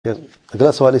अगला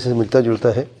सवाल इससे मिलता जुलता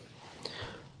है,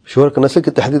 शोहर का नस्ल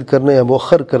की तहदीद करने या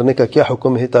मौखर करने का क्या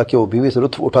हुक्म है ताकि वो बीवी से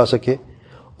लुत्फ़ उठा सके,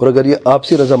 और अगर ये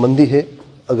आपसी रजामंदी है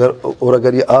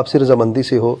अगर ये आपसी रजामंदी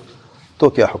से हो तो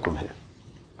क्या हुक्म है।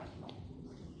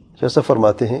 जैसा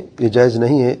फरमाते हैं ये जायज़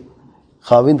नहीं है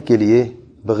खाविंद के लिए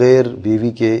बग़ैर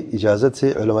बीवी के इजाज़त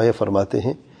से। उलमाए फरमाते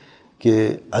हैं कि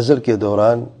अज़ल के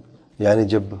दौरान यानी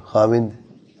जब खाविंद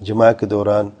जमा के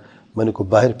दौरान मन को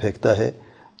बाहर फेंकता है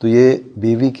तो ये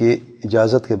बीवी के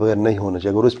इजाज़त के बगैर नहीं होना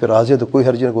चाहिए। अगर उस पर राज़ी है तो कोई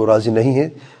हर्ज नहीं, को राज़ी नहीं है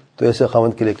तो ऐसे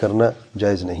खाविंद के लिए करना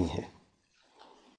जायज़ नहीं है।